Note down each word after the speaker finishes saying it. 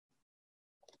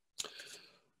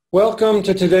Welcome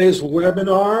to today's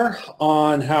webinar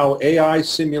on how AI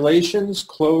simulations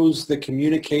close the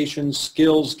communication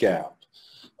skills gap.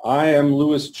 I am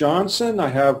Louis Johnson. I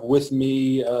have with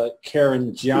me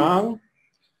Karen Jiang.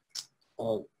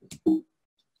 Hello,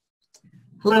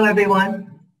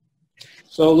 everyone.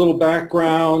 So a little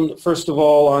background, first of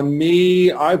all, on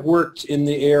me. I've worked in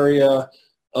the area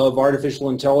of artificial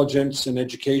intelligence in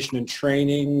education and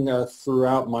training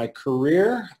throughout my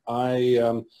career.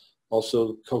 I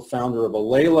also co-founder of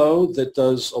Alelo that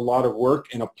does a lot of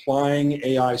work in applying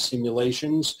AI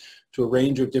simulations to a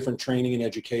range of different training and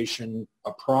education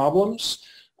problems.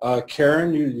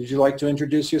 Karen, would you like to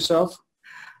introduce yourself?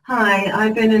 Hi,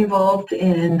 I've been involved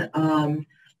in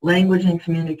language and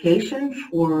communication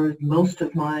for most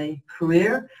of my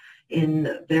career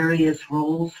in various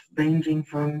roles ranging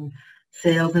from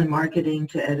sales and marketing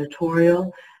to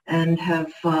editorial, and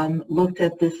have looked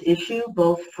at this issue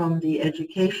both from the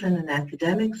education and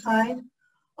academic side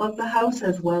of the house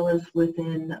as well as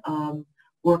within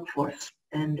workforce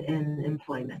and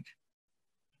employment.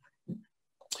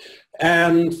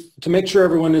 And to make sure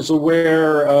everyone is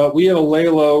aware, we at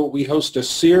Alelo, we host a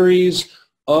series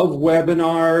of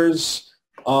webinars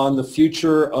on the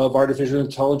future of artificial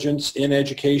intelligence in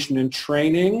education and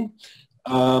training.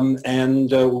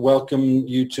 Welcome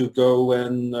you to go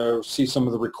and see some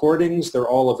of the recordings. They're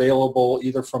all available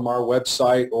either from our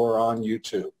website or on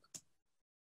YouTube.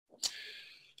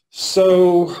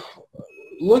 So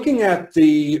looking at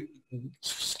the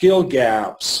skill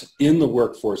gaps in the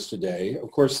workforce today,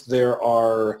 of course there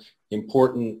are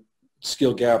important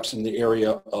skill gaps in the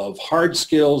area of hard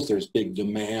skills. There's big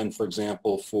demand, for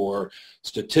example, for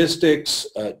statistics,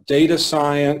 data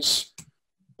science.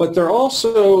 But there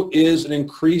also is an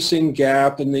increasing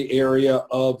gap in the area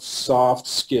of soft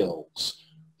skills,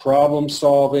 problem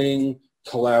solving,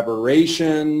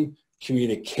 collaboration,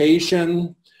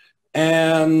 communication,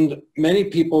 and many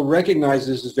people recognize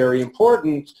this as very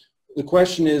important. The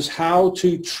question is how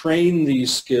to train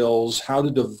these skills, how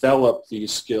to develop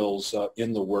these skills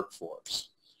in the workforce.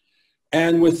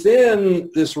 And within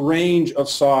this range of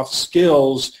soft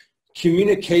skills,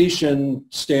 communication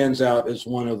stands out as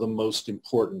one of the most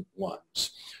important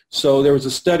ones. So there was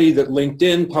a study that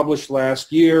LinkedIn published last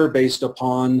year based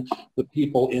upon the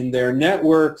people in their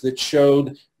network that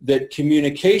showed that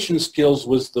communication skills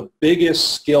was the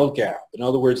biggest skill gap. In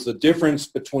other words, the difference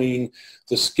between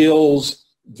the skills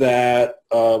that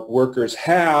workers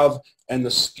have and the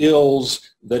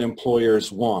skills that employers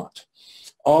want.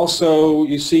 Also,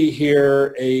 you see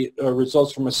here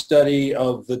results from a study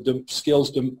of the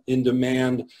skills in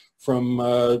demand from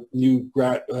new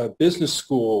business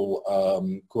school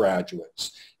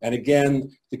graduates. And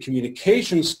again, the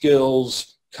communication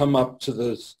skills come up to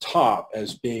the top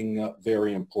as being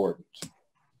very important.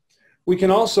 We can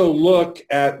also look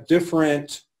at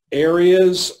different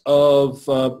areas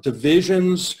of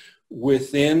divisions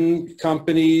within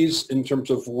companies in terms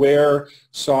of where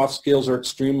soft skills are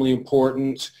extremely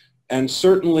important, and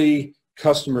certainly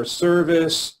customer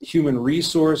service, human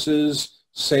resources,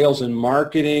 sales and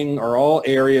marketing are all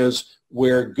areas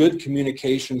where good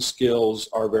communication skills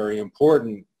are very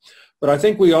important. But I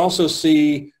think we also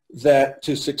see that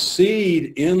to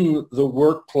succeed in the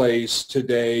workplace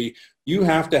today, you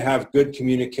have to have good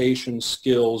communication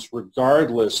skills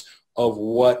regardless of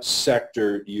what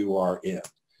sector you are in.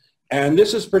 And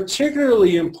this is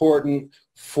particularly important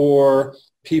for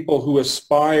people who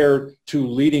aspire to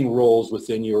leading roles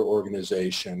within your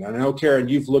organization. And I know, Karen,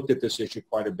 you've looked at this issue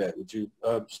quite a bit. Would you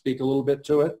speak a little bit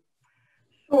to it?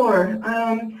 Sure.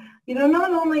 You know,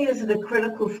 not only is it a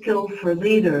critical skill for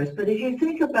leaders, but if you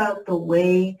think about the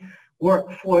way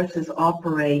workforces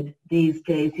operate these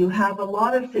days, you have a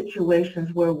lot of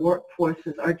situations where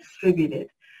workforces are distributed.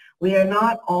 We are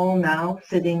not all now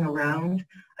sitting around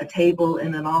a table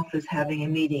in an office having a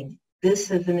meeting.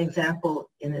 This is an example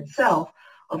in itself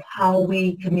of how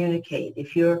we communicate.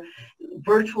 If you're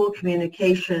virtual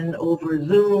communication over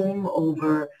Zoom,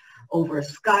 over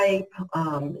Skype,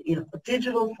 you know,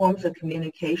 digital forms of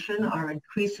communication are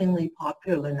increasingly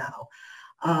popular now.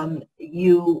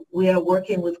 We are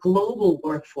working with global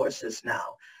workforces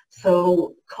now.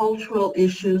 So cultural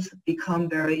issues become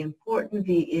very important.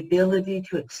 The ability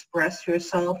to express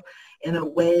yourself in a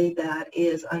way that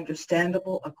is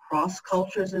understandable across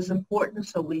cultures is important.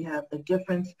 So we have the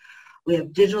difference. We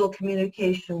have digital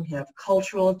communication. We have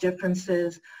cultural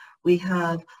differences. We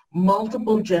have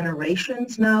multiple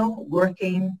generations now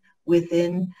working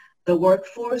within the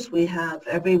workforce. We have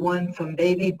everyone from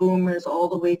baby boomers all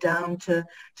the way down to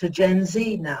Gen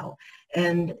Z now.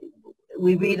 And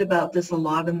we read about this a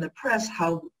lot in the press,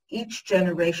 how each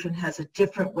generation has a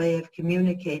different way of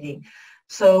communicating.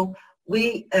 So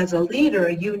we, as a leader,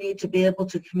 you need to be able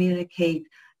to communicate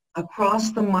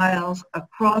across the miles,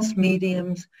 across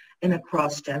mediums, and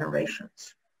across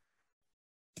generations.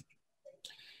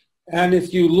 And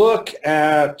if you look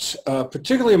at,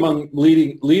 particularly among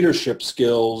leadership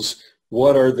skills,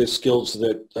 what are the skills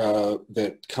that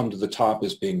that come to the top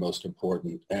as being most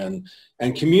important? And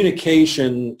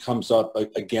communication comes up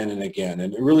again and again,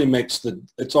 and it really makes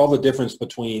it's all the difference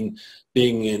between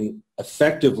being an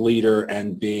effective leader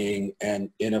and being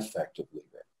an ineffective leader.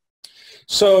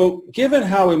 So given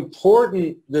how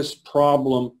important this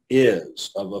problem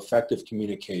is of effective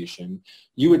communication,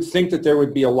 you would think that there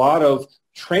would be a lot of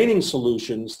training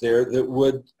solutions there that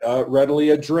would readily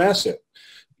address it.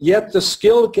 Yet the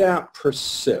skill gap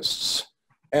persists.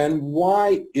 And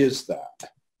why is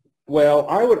that? Well,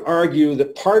 I would argue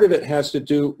that part of it has to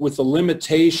do with the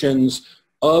limitations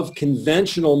of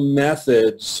conventional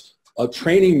methods, of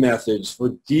training methods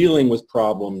for dealing with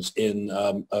problems in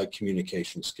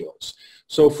communication skills.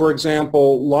 So for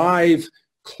example, live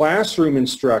classroom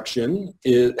instruction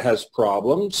has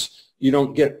problems. You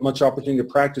don't get much opportunity to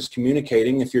practice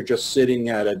communicating if you're just sitting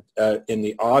in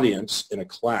the audience in a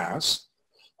class.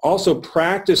 Also,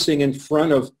 practicing in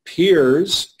front of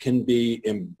peers can be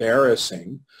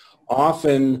embarrassing.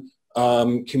 Often,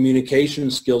 communication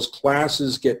skills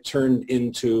classes get turned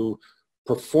into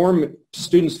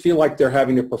students feel like they're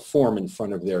having to perform in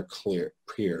front of their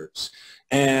peers.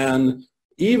 And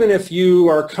even if you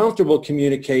are comfortable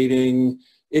communicating,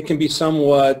 it can be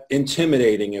somewhat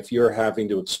intimidating if you're having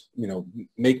to,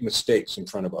 make mistakes in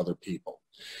front of other people.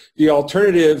 The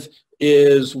alternative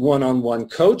is one-on-one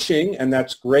coaching, and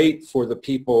that's great for the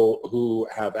people who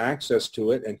have access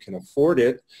to it and can afford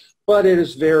it, but it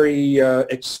is very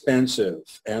expensive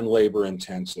and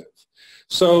labor-intensive.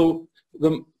 So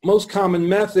the most common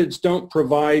methods don't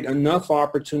provide enough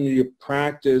opportunity to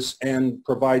practice and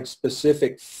provide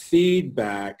specific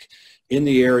feedback in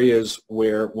the areas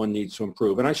where one needs to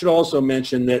improve. And I should also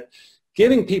mention that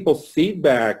giving people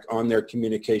feedback on their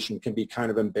communication can be kind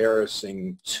of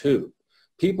embarrassing too.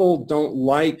 People don't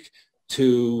like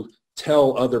to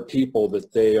tell other people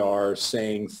that they are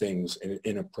saying things in an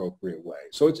inappropriate way.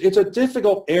 So it's a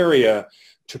difficult area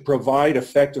to provide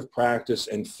effective practice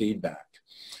and feedback.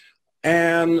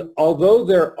 And although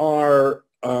there are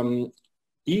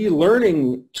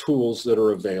e-learning tools that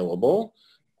are available,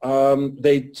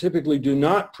 they typically do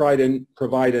not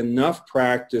provide enough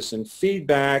practice and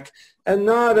feedback, and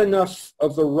not enough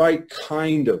of the right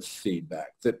kind of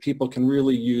feedback that people can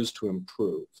really use to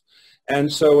improve.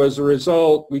 And so as a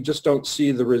result, we just don't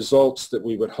see the results that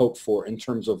we would hope for in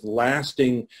terms of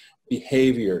lasting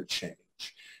behavior change.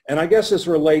 And I guess this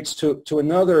relates to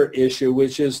another issue,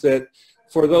 which is that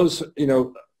for those,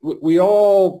 we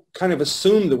all kind of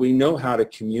assume that we know how to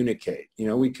communicate.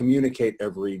 We communicate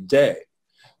every day.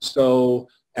 So,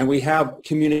 and we have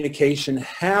communication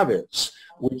habits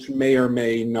which may or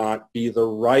may not be the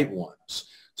right ones.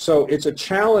 So it's a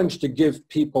challenge to give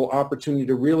people opportunity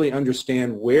to really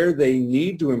understand where they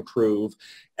need to improve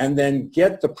and then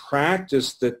get the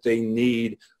practice that they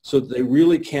need so that they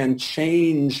really can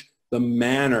change the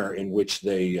manner in which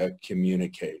they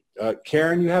communicate.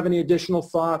 Karen, you have any additional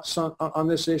thoughts on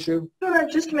this issue? Sure,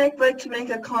 I'd just like to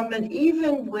make a comment.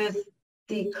 Even with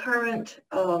the current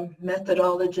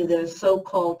methodology that is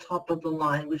so-called top of the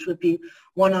line, which would be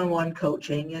one-on-one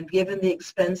coaching, and given the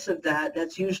expense of that,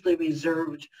 that's usually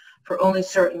reserved for only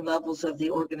certain levels of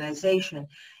the organization.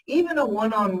 Even a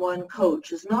one-on-one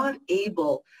coach is not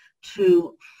able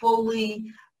to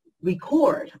fully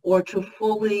record or to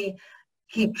fully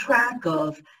keep track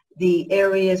of the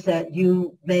areas that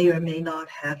you may or may not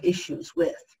have issues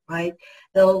with, right?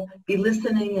 They'll be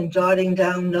listening and jotting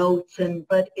down notes,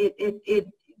 but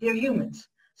they're humans,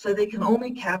 so they can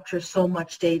only capture so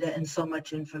much data and so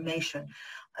much information.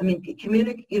 I mean,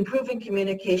 improving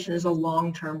communication is a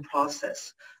long-term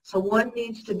process, so one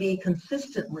needs to be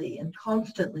consistently and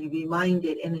constantly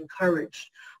reminded and encouraged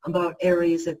about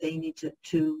areas that they need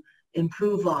to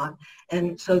improve on,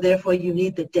 and so therefore you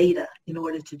need the data in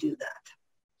order to do that.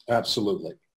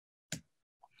 Absolutely.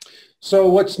 So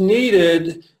what's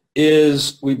needed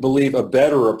is, we believe, a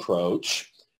better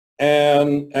approach.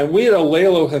 And we at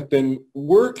Alelo have been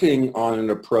working on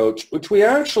an approach which we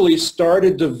actually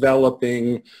started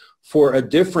developing for a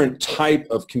different type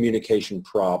of communication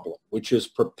problem, which is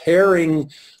preparing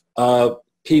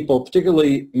people,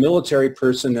 particularly military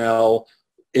personnel,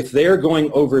 if they're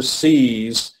going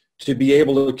overseas, to be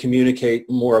able to communicate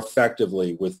more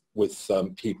effectively with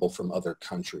people from other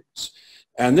countries.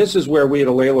 And this is where we at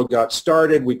Alelo got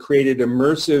started. We created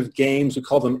immersive games. We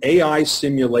call them AI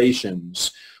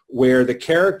simulations, where the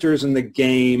characters in the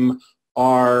game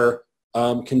are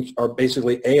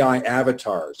basically AI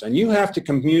avatars, and you have to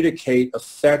communicate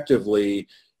effectively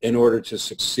in order to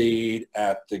succeed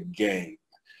at the game.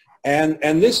 And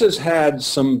this has had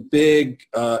some big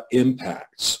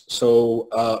impacts. So,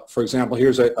 for example,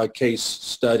 here's a case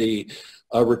study.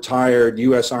 A retired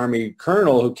U.S. Army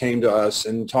colonel who came to us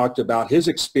and talked about his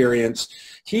experience.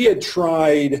 He had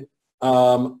tried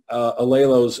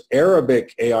Alelo's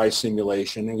Arabic AI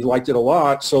simulation, and he liked it a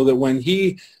lot, so that when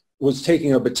he was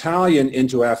taking a battalion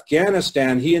into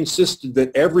Afghanistan, he insisted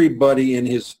that everybody in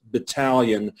his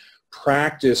battalion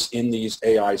practice in these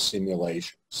AI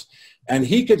simulations. And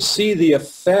he could see the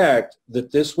effect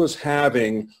that this was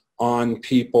having on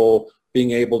people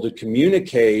being able to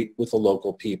communicate with the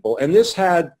local people. And this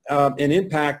had an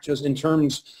impact just in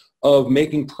terms of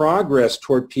making progress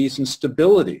toward peace and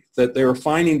stability, that they were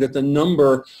finding that the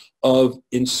number of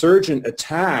insurgent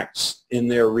attacks in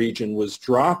their region was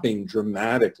dropping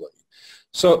dramatically.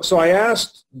 So I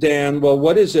asked Dan, well,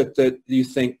 what is it that you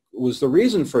think was the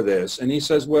reason for this? And he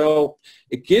says, well,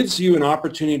 it gives you an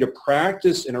opportunity to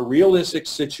practice in a realistic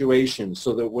situation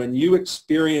so that when you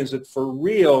experience it for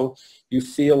real, you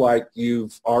feel like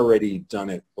you've already done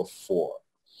it before.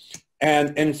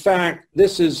 And in fact,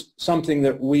 this is something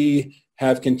that we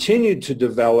have continued to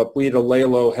develop. We at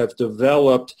Alelo have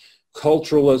developed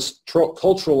cultural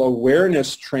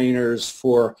awareness trainers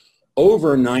for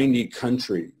over 90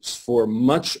 countries for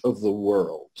much of the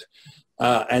world.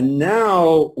 And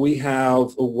now we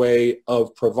have a way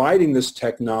of providing this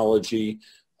technology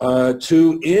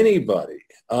to anybody,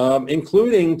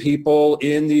 including people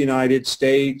in the United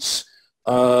States,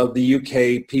 the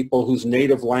UK, people whose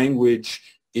native language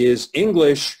is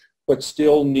English, but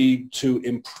still need to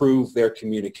improve their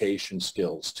communication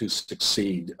skills to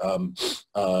succeed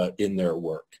in their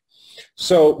work.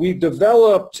 So we've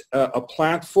developed a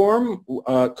platform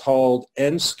called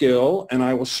Enskill, and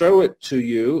I will show it to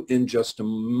you in just a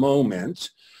moment.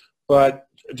 But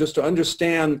just to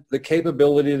understand the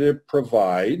capability that it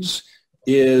provides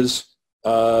is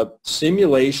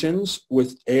simulations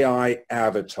with AI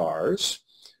avatars,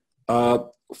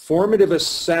 formative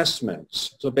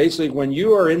assessments. So basically, when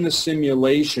you are in the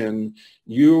simulation,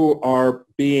 you are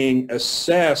being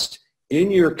assessed in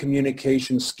your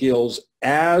communication skills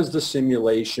as the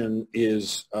simulation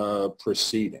is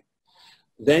proceeding.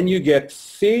 Then you get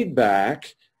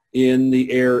feedback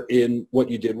in what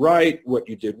you did right, what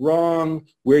you did wrong,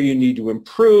 where you need to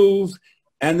improve,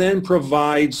 and then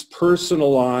provides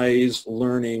personalized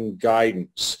learning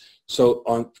guidance. So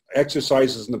on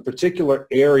exercises in the particular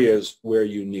areas where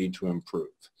you need to improve.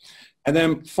 And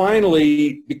then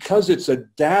finally, because it's a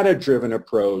data-driven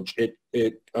approach, it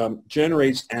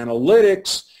generates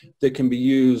analytics that can be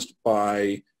used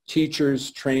by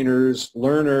teachers, trainers,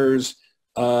 learners,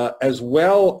 as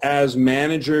well as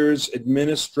managers,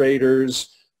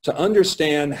 administrators, to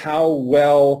understand how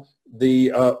well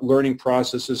the learning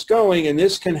process is going. And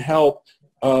this can help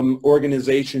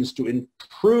organizations to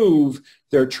improve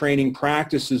their training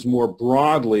practices more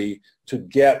broadly to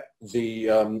get the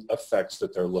effects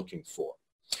that they're looking for.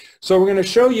 So we're going to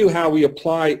show you how we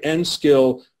apply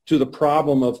Enskill to the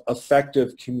problem of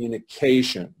effective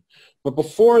communication. But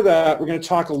before that, we're going to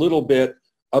talk a little bit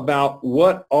about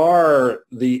what are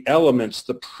the elements,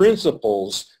 the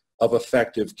principles of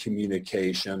effective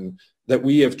communication that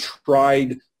we have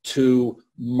tried to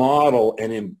model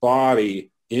and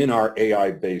embody in our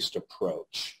AI-based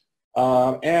approach.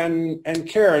 And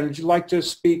Karen, would you like to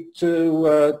speak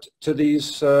to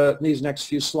these next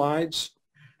few slides?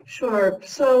 Sure.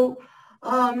 So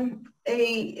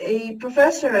a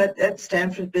professor at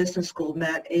Stanford Business School,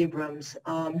 Matt Abrams,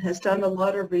 has done a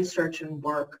lot of research and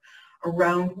work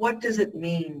around what does it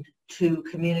mean to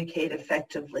communicate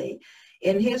effectively.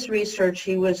 In his research,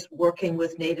 he was working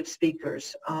with native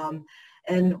speakers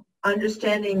and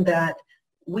understanding that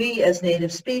we as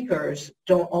native speakers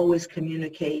don't always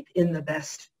communicate in the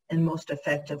best and most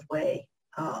effective way,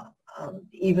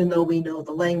 even though we know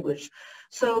the language.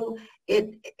 So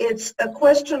it's a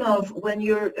question of when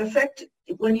you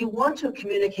want to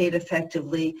communicate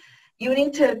effectively, you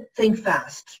need to think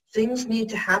fast. Things need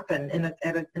to happen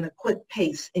in a quick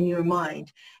pace in your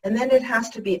mind, and then it has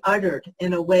to be uttered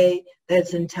in a way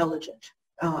that's intelligent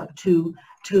to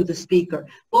the speaker.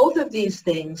 Both of these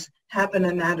things happen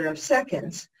in a matter of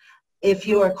seconds if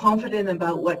you are confident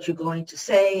about what you're going to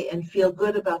say and feel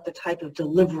good about the type of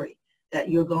delivery that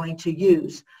you're going to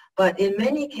use. But in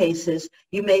many cases,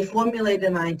 you may formulate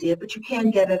an idea, but you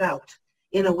can't get it out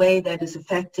in a way that is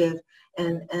effective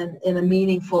and in a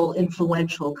meaningful,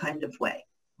 influential kind of way.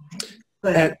 Go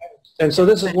ahead. And so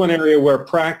this is one area where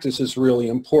practice is really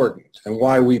important, and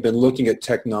why we've been looking at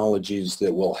technologies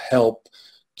that will help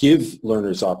give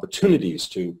learners opportunities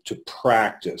to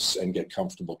practice and get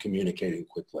comfortable communicating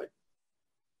quickly.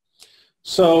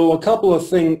 So a couple of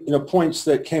points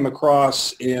that came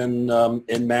across in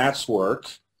Matt's work.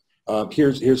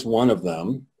 Here's one of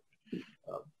them.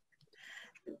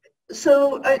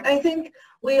 So I think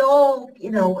we all,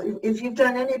 if you've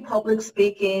done any public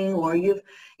speaking, or you've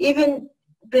even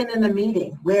been in a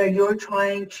meeting where you're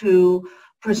trying to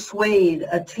persuade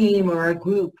a team or a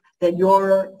group that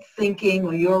your thinking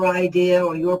or your idea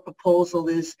or your proposal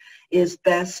is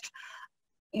best,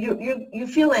 you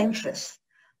feel anxious.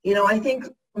 I think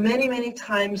many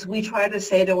times we try to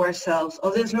say to ourselves,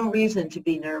 oh, there's no reason to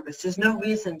be nervous. There's no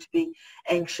reason to be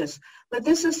anxious. But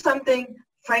this is something,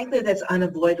 frankly, that's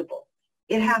unavoidable.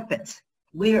 It happens.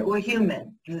 We're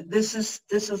human. This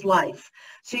is life.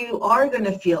 So you are going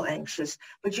to feel anxious,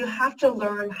 but you have to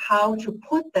learn how to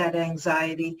put that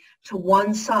anxiety to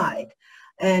one side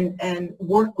and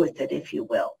work with it, if you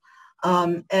will.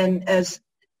 And as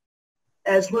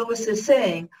Lewis is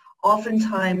saying,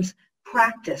 oftentimes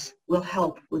practice will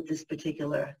help with this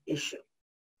particular issue.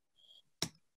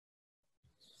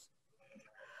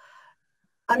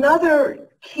 Another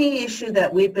key issue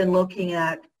that we've been looking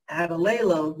at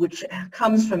Alelo, which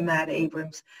comes from Matt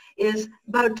Abrams, is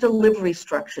about delivery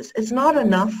structures. It's not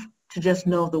enough to just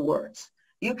know the words.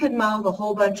 You can mouth a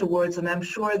whole bunch of words, and I'm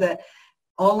sure that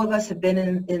all of us have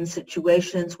been in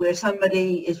situations where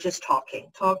somebody is just talking,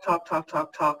 talk,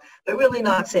 but really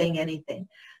not saying anything.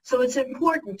 So it's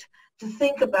important to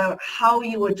think about how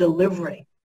you are delivering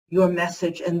your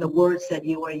message and the words that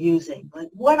you are using. Like,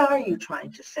 what are you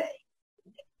trying to say?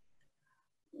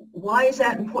 Why is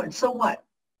that important? So what?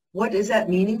 What is that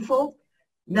meaningful?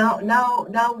 Now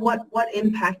what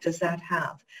impact does that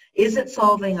have? Is it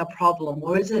solving a problem,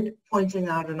 or is it pointing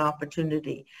out an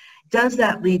opportunity? Does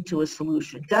that lead to a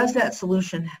solution? Does that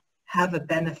solution have a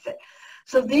benefit?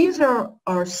 So these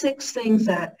are 6 things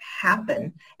that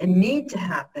happen and need to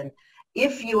happen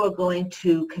if you are going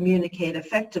to communicate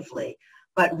effectively.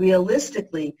 But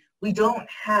realistically, we don't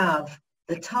have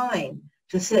the time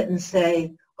to sit and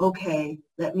say, okay,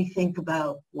 let me think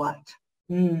about what.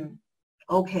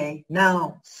 Okay,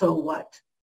 now, so what?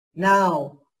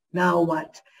 Now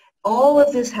what? All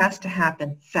of this has to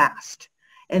happen fast.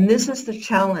 And this is the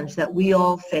challenge that we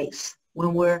all face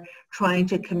when we're trying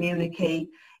to communicate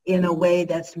in a way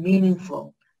that's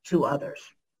meaningful to others.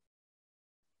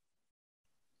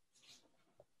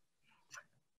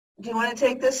 Do you want to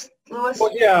take this, Lewis?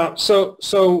 Well, yeah. So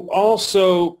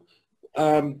also,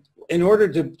 in order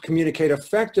to communicate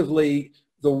effectively,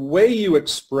 the way you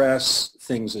express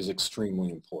things is extremely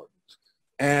important.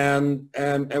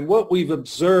 And what we've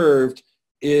observed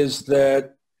is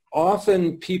that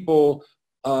often people,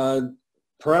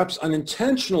 perhaps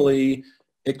unintentionally,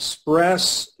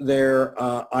 express their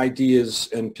ideas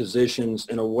and positions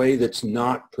in a way that's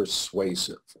not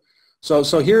persuasive.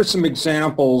 So here are some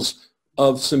examples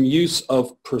of some use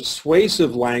of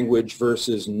persuasive language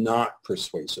versus not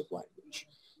persuasive language.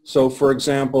 So for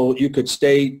example, you could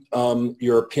state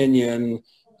your opinion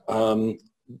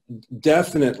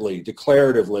definitely,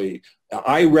 declaratively,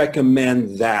 I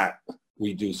recommend that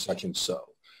we do such and so.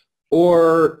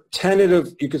 Or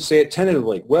tentative, you could say it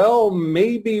tentatively, well,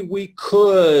 maybe we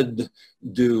could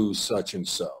do such and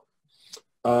so.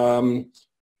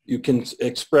 You can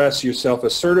express yourself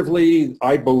assertively,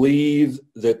 I believe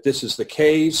that this is the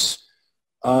case.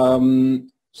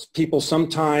 People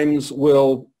sometimes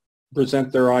will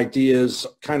present their ideas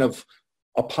kind of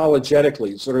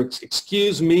apologetically, sort of,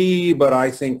 excuse me, but I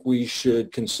think we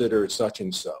should consider such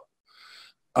and so.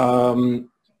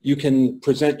 You can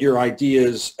present your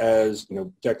ideas as,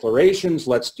 declarations,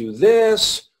 let's do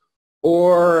this,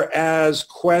 or as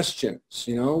questions,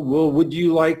 well, would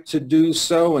you like to do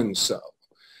so and so?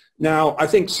 Now, I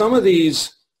think some of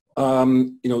these,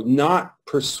 not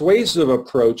persuasive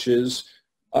approaches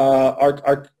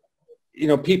are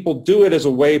people do it as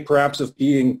a way perhaps of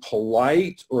being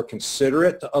polite or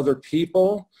considerate to other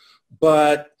people,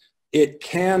 but it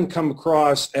can come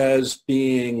across as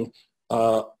being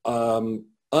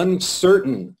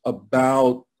uncertain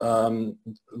about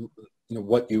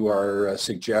what you are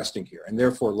suggesting here, and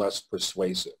therefore less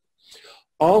persuasive.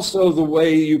 Also, the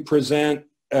way you present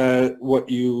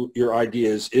your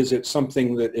ideas, is it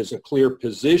something that is a clear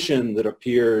position that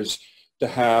appears to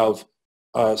have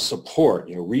support?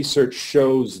 Research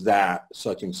shows that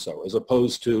such and so, as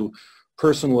opposed to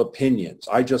personal opinions.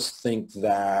 I just think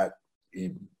that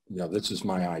this is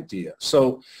my idea.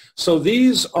 So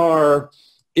these are,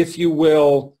 if you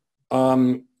will,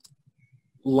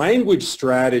 language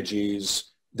strategies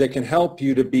that can help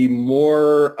you to be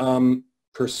more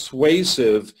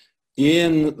persuasive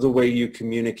in the way you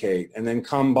communicate, and then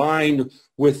combined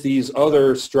with these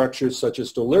other structures such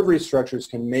as delivery structures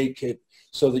can make it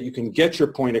so that you can get your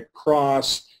point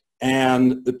across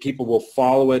and the people will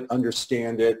follow it,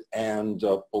 understand it, and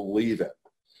believe it.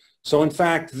 So in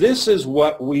fact, this is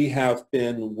what we have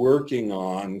been working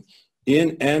on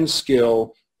in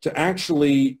Enskill, to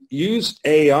actually use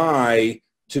AI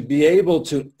to be able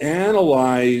to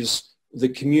analyze the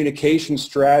communication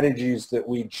strategies that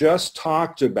we just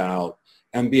talked about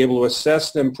and be able to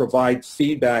assess them, provide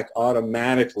feedback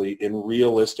automatically in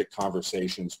realistic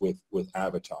conversations with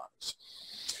avatars.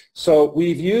 So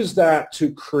we've used that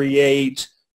to create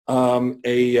a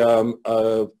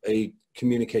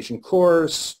communication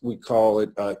course. We call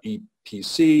it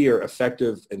EPC, or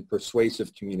Effective and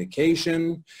Persuasive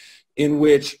Communication, in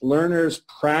which learners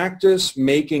practice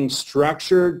making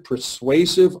structured,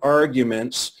 persuasive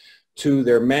arguments to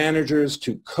their managers,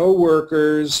 to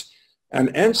coworkers, and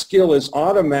Enskill is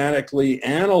automatically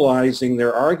analyzing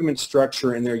their argument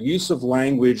structure and their use of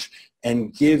language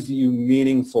and give you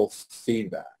meaningful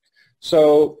feedback.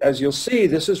 So as you'll see,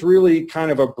 this is really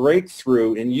kind of a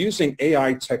breakthrough in using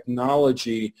AI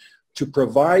technology to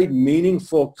provide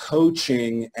meaningful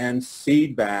coaching and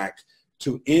feedback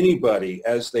to anybody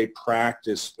as they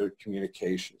practice their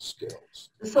communication skills.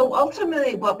 So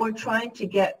ultimately what we're trying to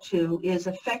get to is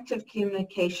effective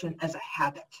communication as a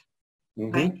habit,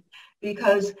 right?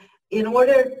 Because in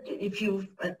order, if you,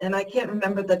 and I can't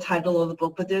remember the title of the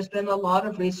book, but there's been a lot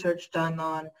of research done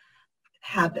on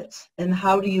habits and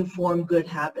how do you form good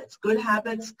habits. Good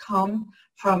habits come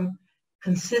from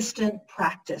consistent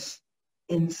practice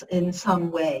in some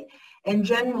way. And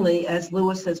generally, as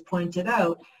Lewis has pointed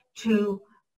out, to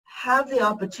have the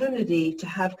opportunity to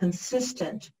have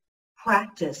consistent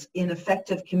practice in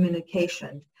effective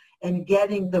communication and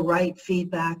getting the right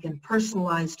feedback and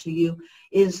personalized to you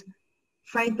is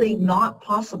frankly not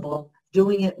possible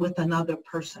doing it with another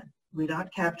person. We're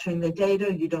not capturing the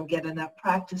data, you don't get enough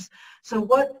practice. So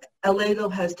what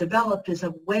Alelo has developed is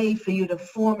a way for you to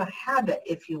form a habit,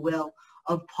 if you will,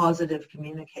 of positive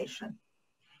communication.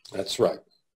 That's right.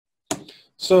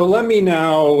 So let me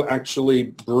now actually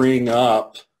bring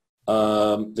up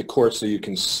the course so you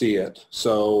can see it.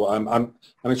 So I'm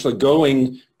actually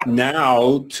going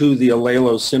now to the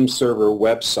Alelo SimServer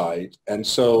website, and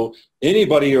so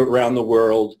anybody around the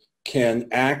world can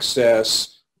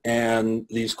access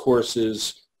these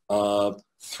courses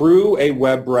through a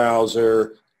web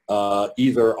browser,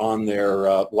 either on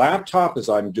their laptop, as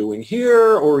I'm doing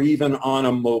here, or even on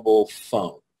a mobile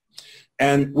phone.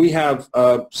 And we have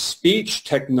speech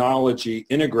technology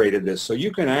integrated this, so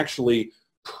you can actually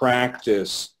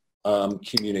practice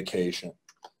communication.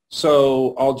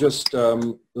 So I'll just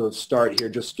start here,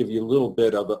 just give you a little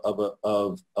bit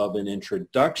of an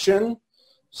introduction.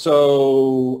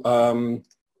 So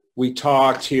we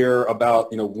talked here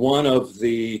about one of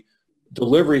the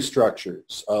delivery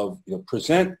structures of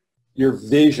present your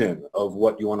vision of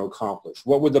what you want to accomplish.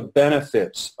 What would the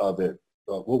benefits of it?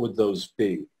 What would those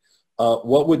be?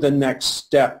 What would the next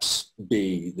steps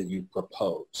be that you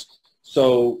propose?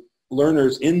 So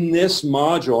learners in this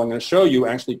module, I'm going to show you,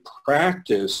 actually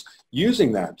practice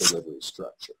using that delivery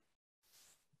structure.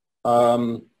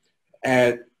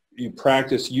 You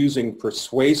practice using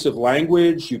persuasive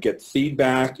language. You get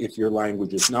feedback if your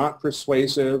language is not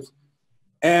persuasive.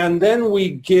 And then we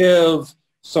give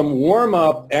some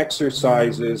warm-up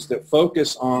exercises that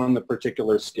focus on the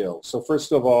particular skill. So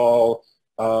first of all,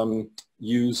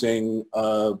 using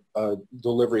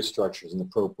delivery structures in an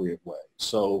appropriate way.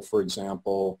 So for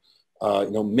example,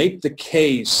 make the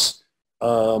case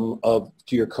to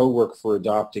your coworker for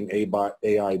adopting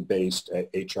AI-based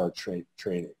HR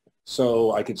training.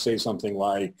 So I could say something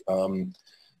like,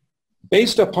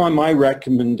 based upon my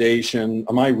recommendation,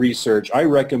 my research, I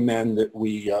recommend that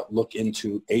we look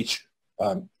into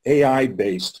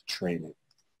AI-based training.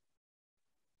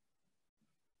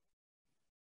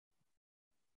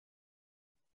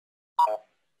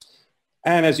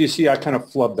 And as you see, I kind of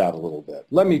flubbed that a little bit.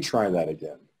 Let me try that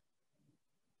again.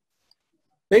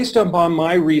 Based upon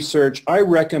my research, I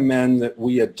recommend that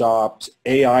we adopt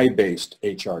AI-based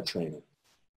HR training.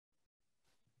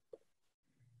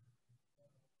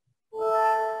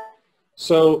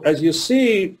 So as you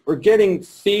see, we're getting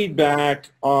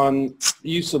feedback on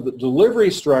use of the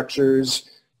delivery structures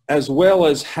as well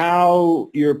as how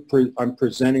I'm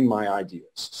presenting my ideas.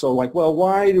 So like, well,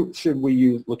 why should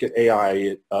we look at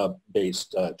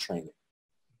AI-based training?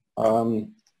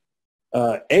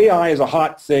 AI is a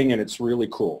hot thing and it's really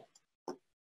cool.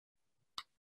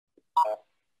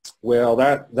 Well,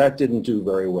 that didn't do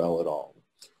very well at all.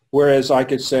 Whereas I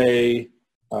could say,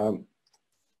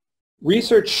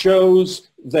 research shows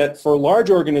that for large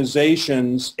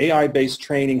organizations, AI-based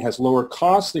training has lower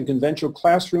costs than conventional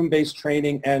classroom-based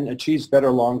training and achieves better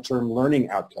long-term learning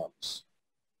outcomes.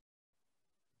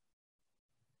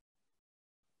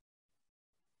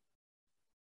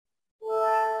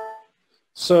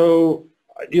 So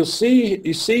you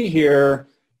see here,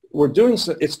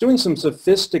 it's doing some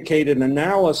sophisticated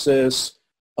analysis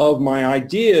of my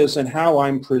ideas and how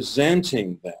I'm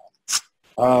presenting them.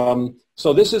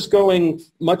 So this is going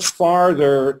much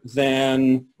farther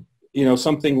than, you know,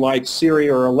 something like Siri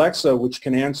or Alexa, which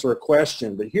can answer a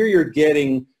question. But here you're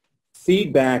getting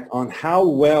feedback on how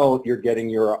well you're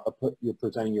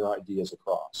presenting your ideas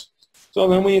across. So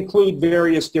then we include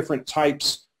various different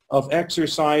types of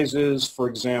exercises. For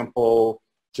example,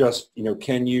 just, you know,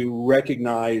 can you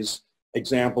recognize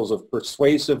examples of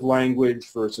persuasive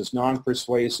language versus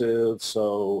non-persuasive?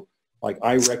 So like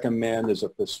I recommend is a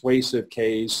persuasive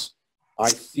case. I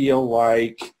feel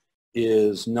like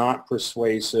is not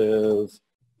persuasive.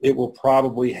 It will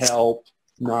probably help,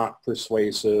 not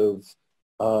persuasive.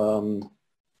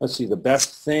 Let's see, the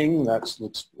best thing, that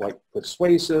looks like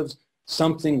persuasive.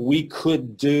 Something we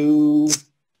could do.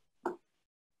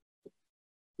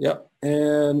 Yep,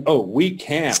 and oh, we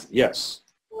can, yes.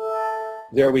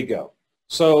 There we go.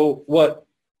 So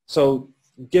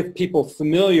get people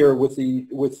familiar with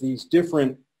these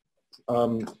different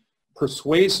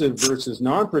persuasive versus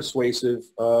non-persuasive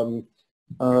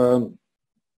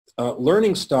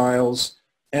learning styles,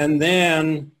 and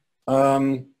then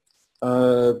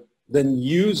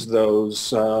use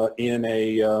those in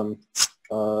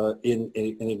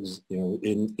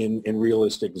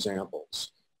realistic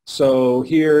examples. So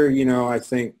here, you know, I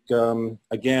think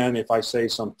again, if I say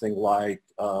something like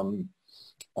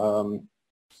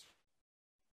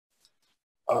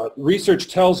research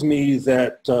tells me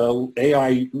that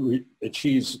AI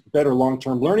achieves better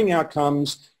long-term learning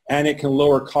outcomes, and it can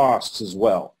lower costs as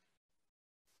well.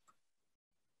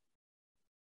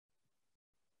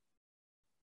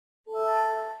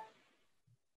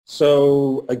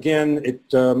 So again, it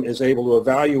is able to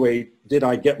evaluate, did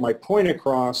I get my point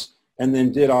across, and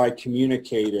then did I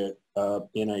communicate it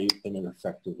in an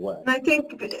effective way? And I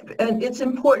think, and it's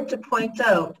important to point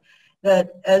out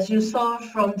that, as you saw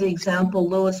from the example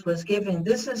Lewis was giving,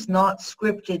 this is not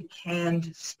scripted,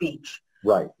 canned speech.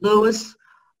 Right. Lewis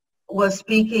was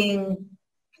speaking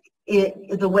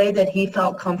the way that he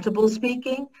felt comfortable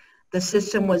speaking. The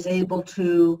system was able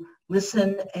to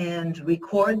listen and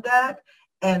record that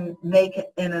and make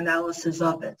an analysis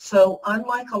of it. So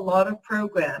unlike a lot of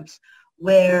programs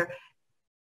where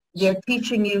they're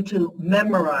teaching you to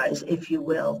memorize, if you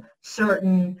will,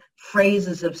 certain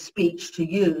phrases of speech to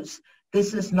use,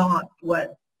 this is not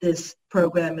what this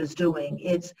program is doing.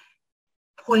 It's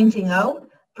pointing out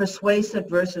persuasive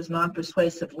versus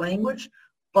non-persuasive language,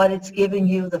 but it's giving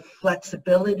you the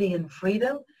flexibility and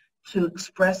freedom to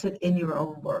express it in your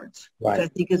own words, right, which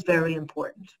I think is very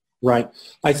important. Right.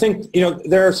 I think, you know,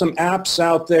 there are some apps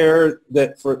out there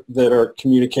that are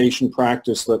communication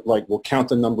practice that like will count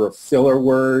the number of filler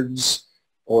words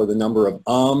or the number of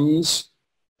ums.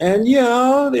 And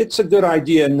yeah, it's a good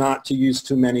idea not to use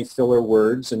too many filler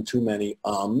words and too many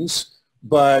ums.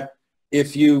 But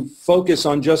if you focus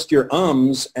on just your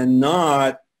ums and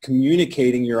not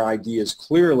communicating your ideas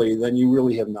clearly, then you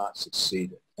really have not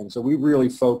succeeded. And so we really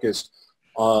focused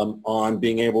on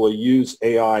being able to use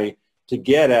AI to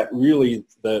get at really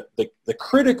the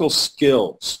critical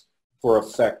skills for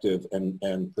effective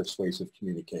and persuasive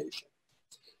communication.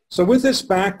 So with this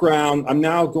background, I'm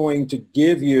now going to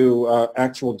give you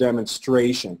actual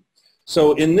demonstration.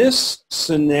 So in this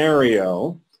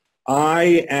scenario,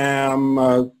 I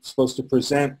am supposed to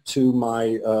present to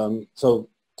my, so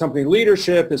company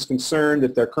leadership is concerned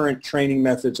that their current training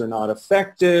methods are not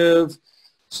effective.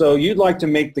 So you'd like to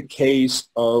make the case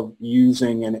of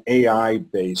using an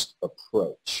AI-based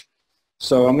approach.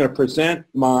 So I'm going to present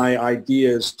my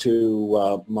ideas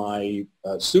to my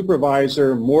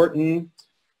supervisor, Morton.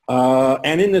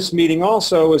 And in this meeting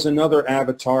also is another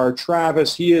avatar,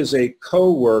 Travis. He is a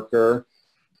co-worker,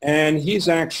 and he's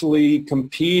actually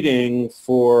competing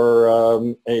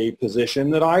for a position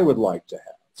that I would like to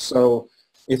have. So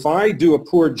if I do a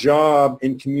poor job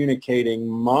in communicating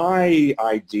my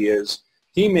ideas,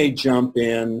 he may jump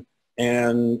in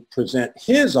and present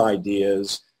his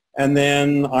ideas, and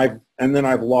then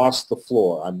I've lost the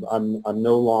floor. I'm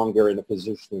no longer in a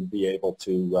position to be able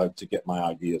to get my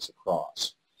ideas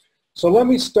across. So let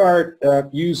me start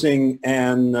using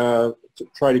and to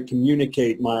try to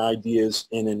communicate my ideas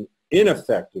in an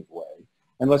ineffective way,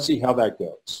 and let's see how that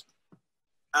goes.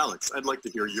 Alex, I'd like to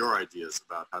hear your ideas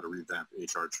about how to revamp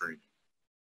HR training.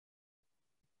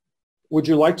 Would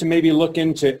you like to maybe look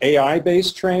into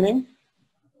AI-based training?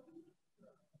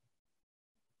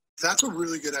 That's a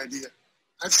really good idea.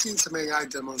 I've seen some AI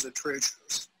demos at trade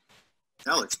shows.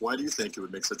 Alex, why do you think it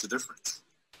would make such a difference?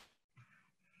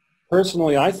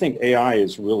 Personally, I think AI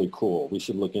is really cool. We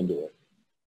should look into it.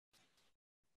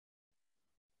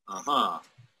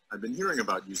 I've been hearing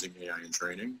about using AI in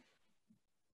training.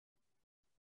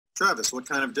 Travis, what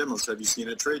kind of demos have you seen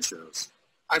at trade shows?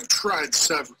 I've tried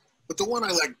several, but the one I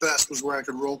liked best was where I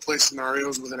could role play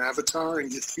scenarios with an avatar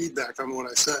and get feedback on what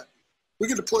I said. We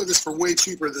can deploy this for way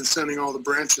cheaper than sending all the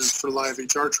branches for live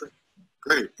HR training.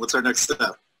 Great. What's our next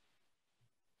step?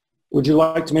 Would you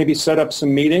like to maybe set up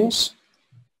some meetings?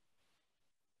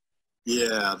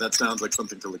 Yeah, that sounds like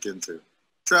something to look into.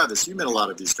 Travis, you met a lot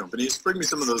of these companies. Bring me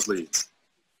some of those leads.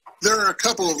 There are a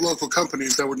couple of local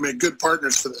companies that would make good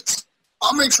partners for this.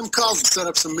 I'll make some calls and set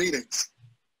up some meetings.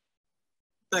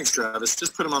 Thanks, Travis.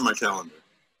 Just put them on my calendar.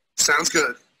 Sounds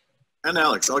good. And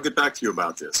Alex, I'll get back to you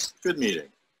about this. Good meeting.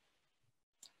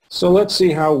 So let's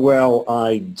see how well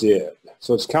I did.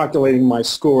 So it's calculating my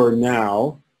score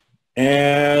now,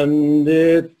 and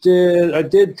I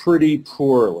did pretty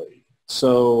poorly.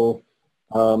 So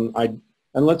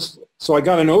So I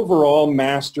got an overall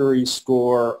mastery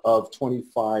score of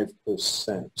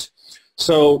 25%.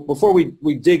 So before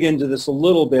we dig into this a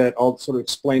little bit, I'll sort of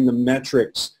explain the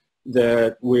metrics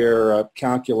that we're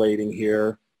calculating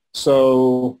here.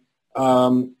 So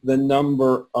the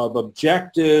number of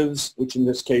objectives, which in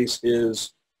this case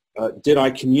is, did I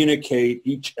communicate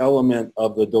each element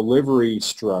of the delivery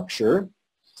structure?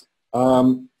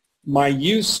 My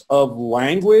use of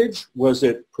language, was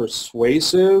it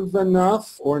persuasive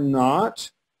enough or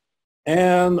not?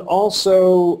 And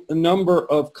also the number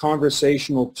of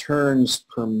conversational turns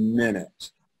per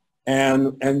minute.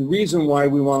 And the reason why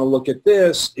we want to look at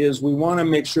this is we want to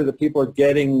make sure that people are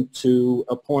getting to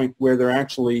a point where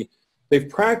they've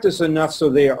practiced enough so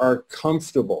they are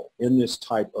comfortable in this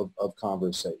type of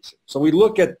conversation. So we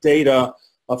look at data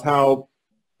of how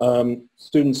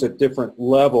students at different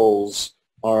levels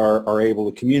are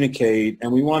able to communicate,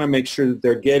 and we want to make sure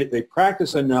that they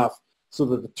practice enough so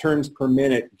that the turns per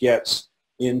minute gets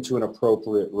into an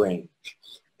appropriate range.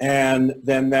 And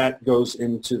then that goes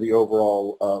into the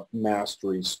overall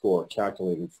mastery score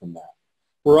calculated from that.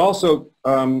 We're also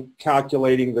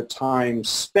calculating the time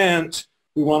spent.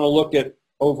 We want to look at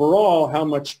overall how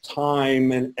much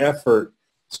time and effort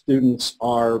students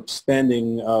are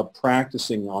spending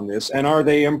practicing on this, and are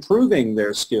they improving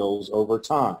their skills over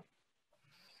time.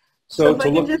 So if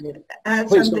I can just add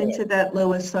something to that,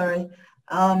 Louis, sorry.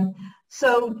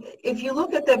 So if you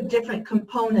look at the different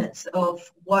components of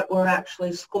what we're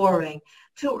actually scoring,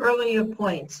 two earlier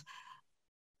points,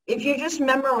 if you're just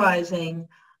memorizing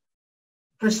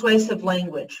persuasive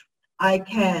language, I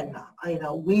can,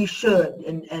 we should,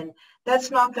 and that's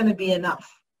not going to be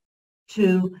enough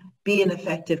to be an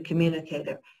effective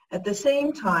communicator. At the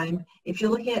same time, if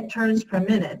you're looking at turns per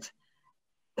minute,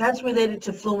 that's related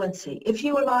to fluency. If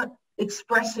you are not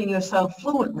expressing yourself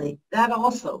fluently, that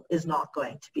also is not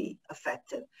going to be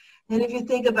effective. And if you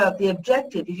think about the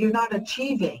objective, if you're not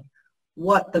achieving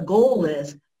what the goal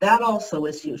is, that also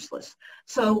is useless.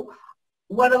 So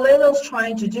what Alelo's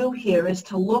trying to do here is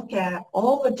to look at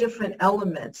all the different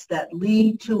elements that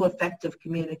lead to effective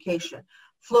communication.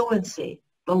 Fluency,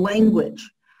 the language,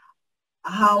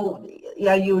 how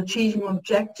are you achieving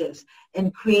objectives,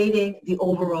 and creating the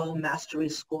overall mastery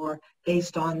score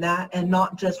based on that, and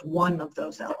not just one of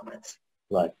those elements.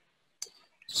 Right.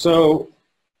 So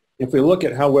if we look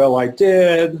at how well I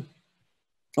did,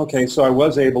 okay, so I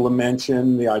was able to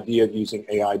mention the idea of using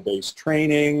AI-based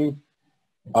training.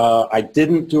 I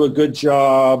didn't do a good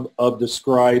job of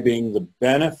describing the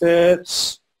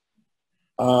benefits,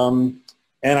 and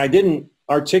I didn't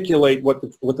articulate what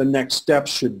the next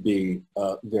steps should be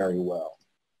very well.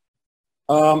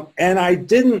 And I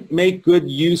didn't make good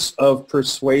use of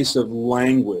persuasive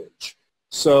language.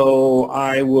 So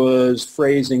I was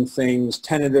phrasing things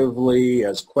tentatively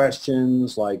as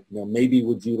questions like, maybe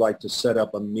would you like to set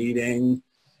up a meeting?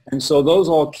 And so those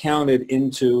all counted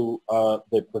into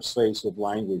the persuasive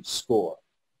language score.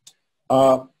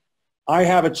 I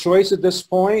have a choice at this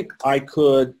point.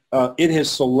 It has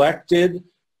selected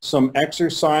some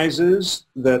exercises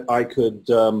that I could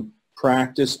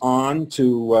practice on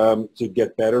to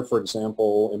get better. For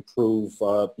example, improve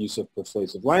use of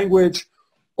persuasive language,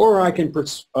 or I can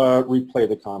replay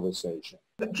the conversation.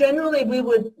 But generally,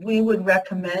 we would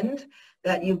recommend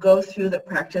that you go through the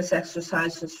practice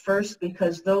exercises first,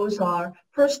 because those are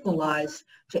personalized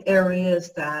to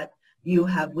areas that you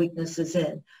have weaknesses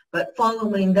in. But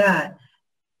following that,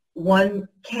 one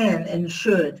can and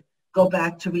should go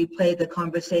back to replay the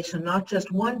conversation, not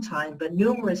just one time, but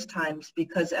numerous times,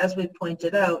 because as we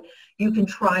pointed out, you can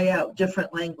try out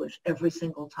different language every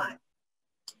single time.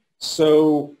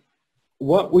 So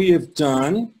what we have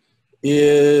done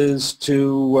is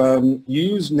to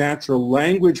use natural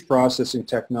language processing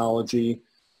technology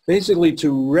basically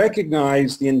to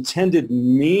recognize the intended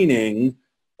meaning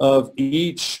of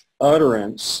each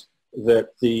utterance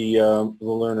that the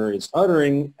learner is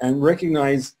uttering and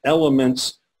recognize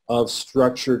elements of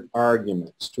structured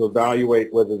arguments to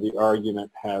evaluate whether the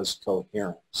argument has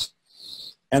coherence.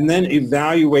 And then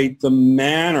evaluate the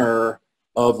manner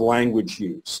of language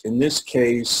use. In this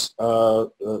case,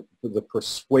 the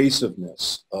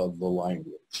persuasiveness of the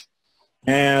language.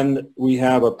 And we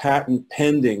have a patent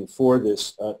pending for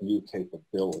this new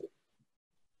capability.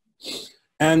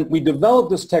 And we developed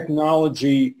this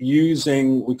technology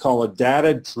using, we call a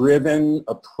data-driven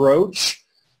approach.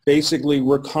 Basically,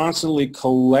 we're constantly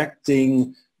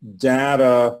collecting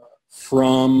data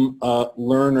from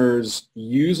learners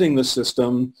using the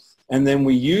system, and then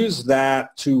we use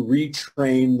that to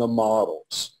retrain the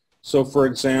models. So for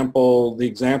example, the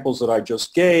examples that I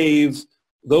just gave,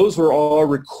 those were all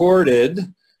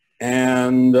recorded,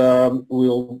 and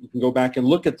we'll go back and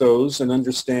look at those and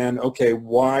understand, okay,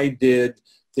 why did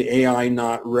the AI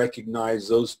not recognize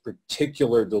those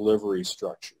particular delivery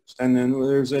structures? And then when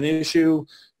there's an issue,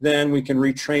 then we can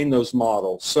retrain those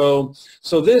models. So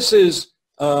this is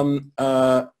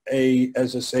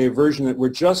as I say, a version that we're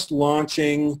just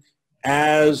launching.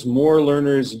 As more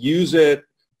learners use it,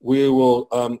 we will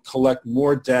collect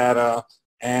more data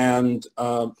and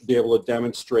be able to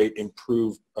demonstrate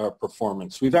improved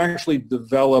performance. We've actually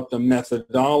developed a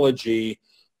methodology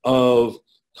of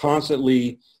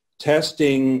constantly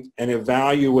testing and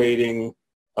evaluating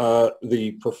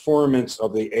the performance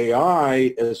of the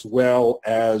AI as well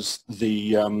as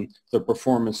the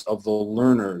performance of the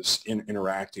learners in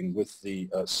interacting with the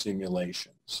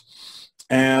simulations.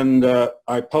 And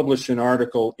I published an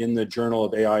article in the Journal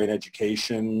of AI and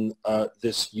Education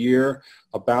this year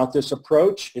about this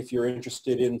approach. If you're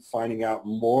interested in finding out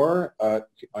more, I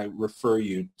refer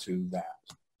you to that.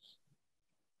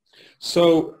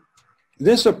 So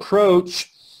this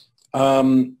approach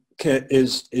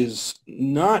is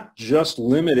not just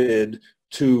limited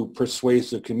to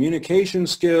persuasive communication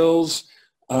skills.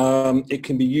 It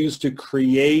can be used to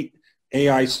create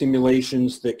AI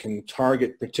simulations that can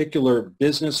target particular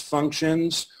business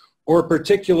functions or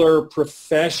particular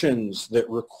professions that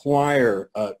require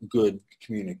good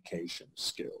communication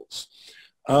skills.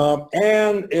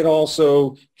 And it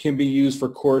also can be used for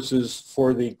courses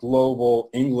for the global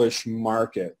English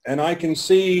market. And I can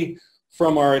see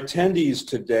from our attendees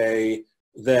today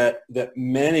that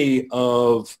many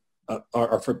of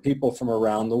are for people from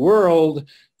around the world,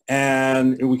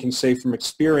 and we can say from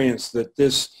experience that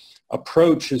this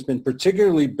approach has been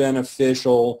particularly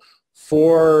beneficial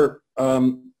for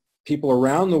people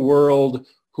around the world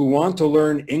who want to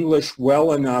Learn English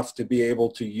well enough to be able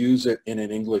to use it in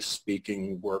an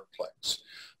English-speaking workplace.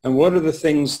 And what are the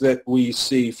things that we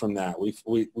see from that?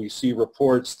 We see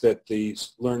reports that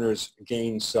these learners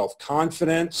gain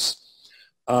self-confidence.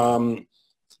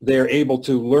 They're able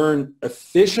to learn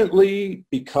efficiently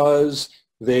because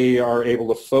they are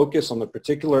able to focus on the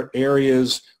particular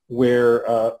areas where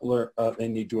they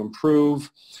need to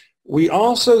improve. We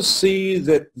also see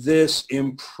that this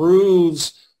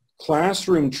improves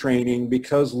classroom training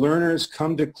because learners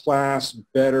come to class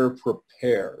better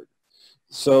prepared.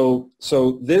 So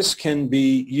this can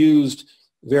be used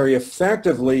very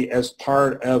effectively as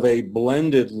part of a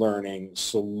blended learning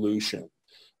solution.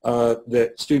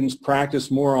 That students practice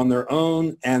more on their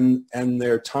own and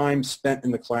their time spent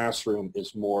in the classroom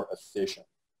is more efficient.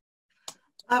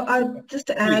 Just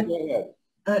to add,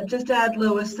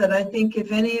 Louis, that I think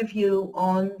if any of you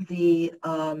on the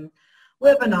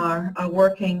webinar are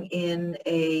working in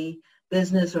a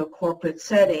business or corporate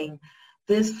setting,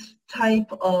 this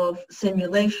type of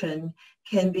simulation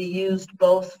can be used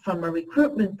both from a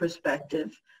recruitment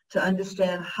perspective to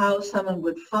understand how someone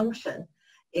would function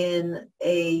in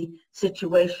a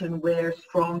situation where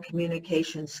strong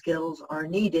communication skills are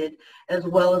needed, as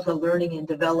well as a learning and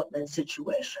development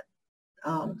situation.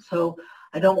 So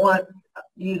I don't want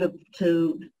you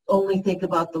to only think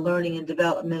about the learning and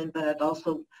development, but I'd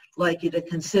also like you to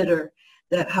consider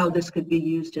that how this could be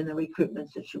used in a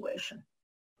recruitment situation.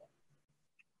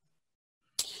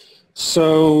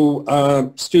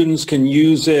 So students can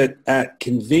use it at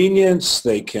convenience.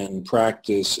 They can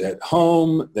practice at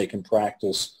home. They can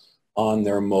practice on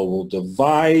their mobile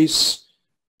device.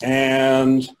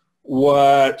 And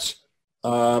what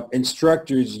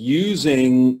instructors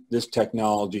using this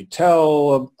technology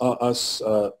tell us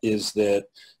is that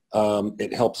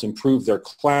it helps improve their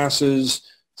classes,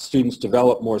 students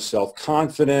develop more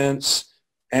self-confidence,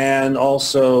 and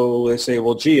also they say,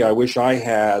 well, gee, I wish I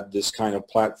had this kind of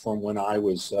platform when I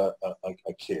was a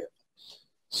kid.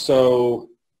 So,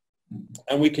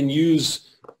 and we can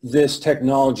use this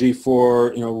technology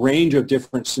for, you know, range of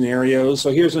different scenarios.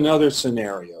 So here's another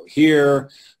scenario. Here,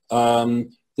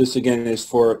 this again is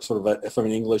for sort of from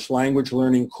an English language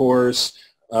learning course.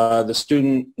 The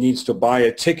student needs to buy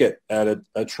a ticket at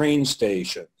a train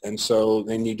station, and so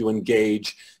they need to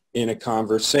engage in a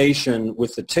conversation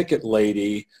with the ticket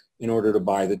lady in order to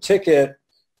buy the ticket.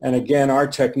 And again, our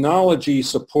technology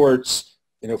supports,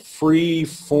 you know, free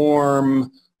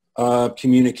form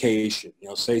communication. You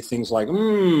know, say things like,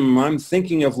 I'm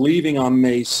thinking of leaving on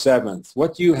May 7th.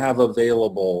 What do you have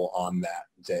available on that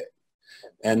day?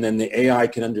 And then the AI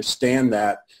can understand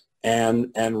that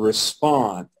and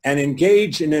respond and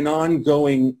engage in an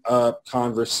ongoing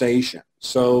conversation.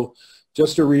 So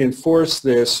just to reinforce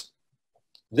this,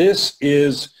 this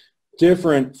is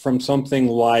different from something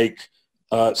like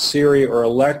Siri or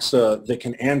Alexa that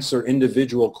can answer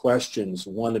individual questions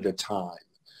one at a time.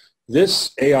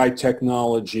 This AI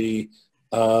technology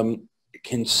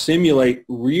can simulate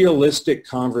realistic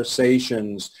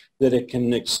conversations that it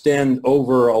can extend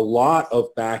over a lot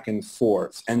of back and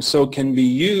forth, and so can be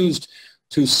used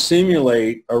to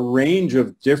simulate a range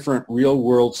of different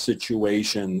real-world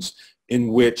situations in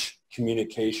which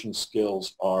communication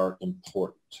skills are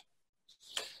important.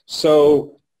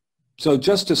 So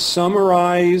just to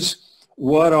summarize,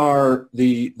 what are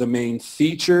the main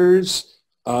features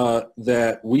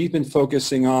that we've been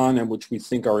focusing on and which we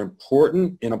think are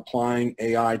important in applying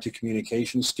AI to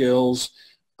communication skills?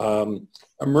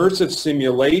 Immersive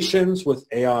simulations with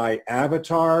AI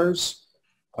avatars,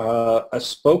 a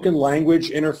spoken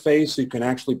language interface so you can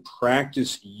actually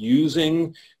practice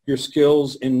using your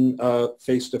skills in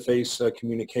face-to-face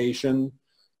communication,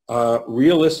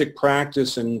 realistic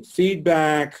practice and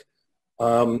feedback,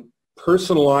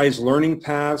 personalized learning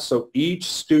paths, so each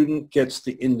student gets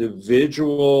the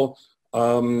individual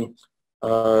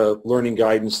learning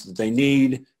guidance that they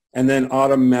need, and then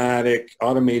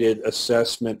automated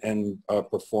assessment and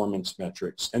performance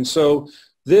metrics. And so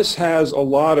this has a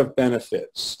lot of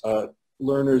benefits.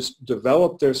 Learners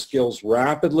develop their skills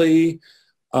rapidly.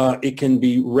 It can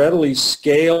be readily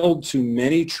scaled to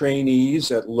many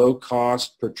trainees at low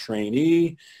cost per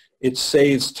trainee. It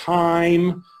saves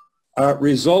time,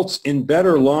 results in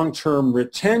better long-term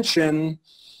retention,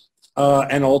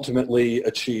 and ultimately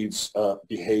achieves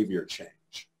behavior change.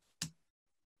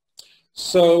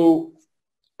 So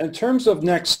in terms of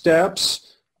next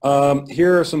steps,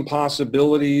 here are some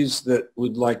possibilities that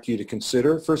we'd like you to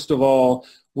consider. First of all,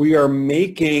 we are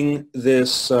making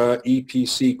this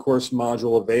EPC course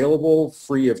module available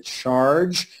free of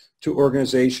charge to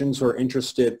organizations who are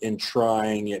interested in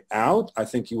trying it out. I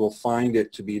think you will find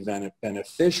it to be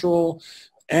beneficial,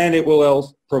 and it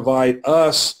will provide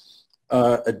us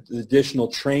additional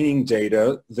training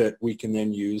data that we can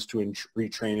then use to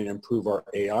retrain and improve our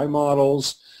AI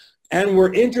models. And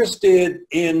we're interested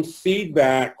in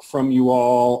feedback from you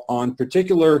all on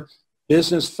particular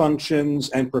business functions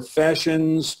and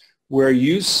professions where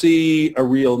you see a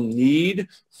real need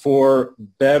for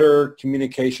better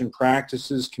communication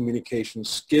practices, communication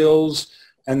skills,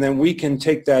 and then we can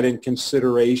take that in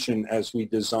consideration as we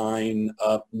design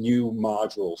new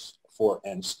modules for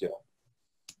Enskill.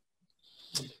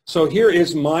 So here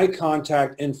is my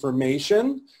contact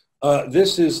information.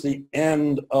 This is the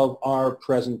end of our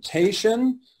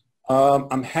presentation.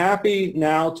 I'm happy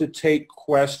now to take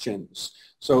questions.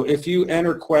 So if you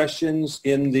enter questions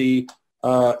in the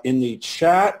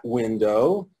chat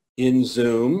window in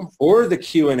Zoom or the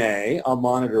Q&A, I'll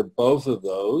monitor both of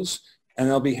those, and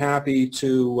I'll be happy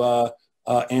to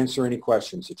answer any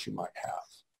questions that you might have.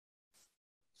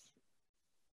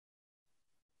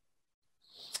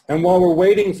 And while we're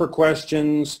waiting for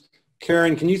questions,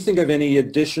 Karen, can you think of any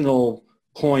additional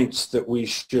points that we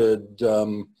should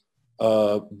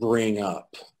bring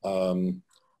up?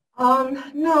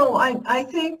 No, I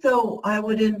think, though, I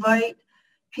would invite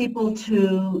people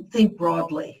to think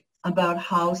broadly about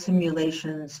how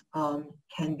simulations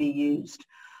can be used.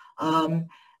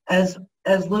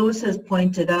 As Lewis has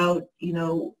pointed out, you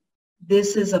know,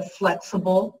 this is a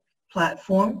flexible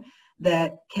platform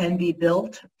that can be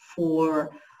built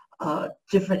for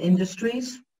different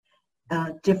industries,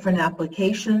 different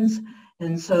applications,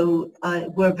 and so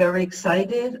we're very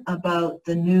excited about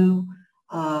the new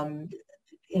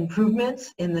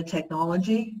improvements in the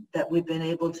technology that we've been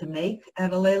able to make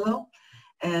at Alelo.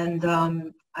 And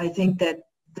I think that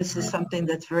this is something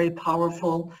that's very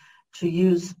powerful to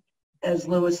use, as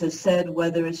Lewis has said,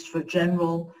 whether it's for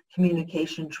general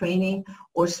communication training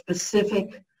or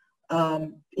specific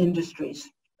industries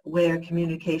where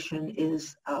communication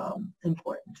is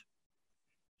important.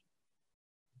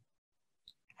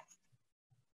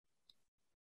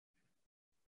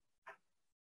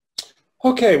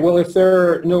 Okay, well, if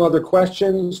there are no other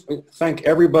questions, thank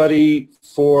everybody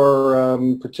for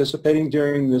participating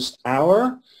during this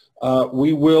hour.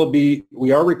 We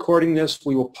are recording this.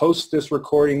 We will post this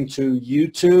recording to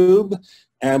YouTube,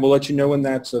 and we'll let you know when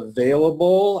that's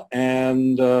available,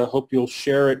 and hope you'll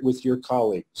share it with your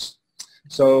colleagues.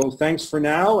 So thanks for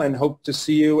now, and hope to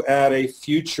see you at a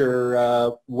future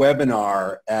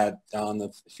webinar on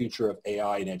the future of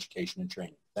AI in education and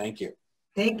training. Thank you.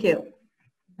 Thank you.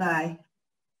 Bye.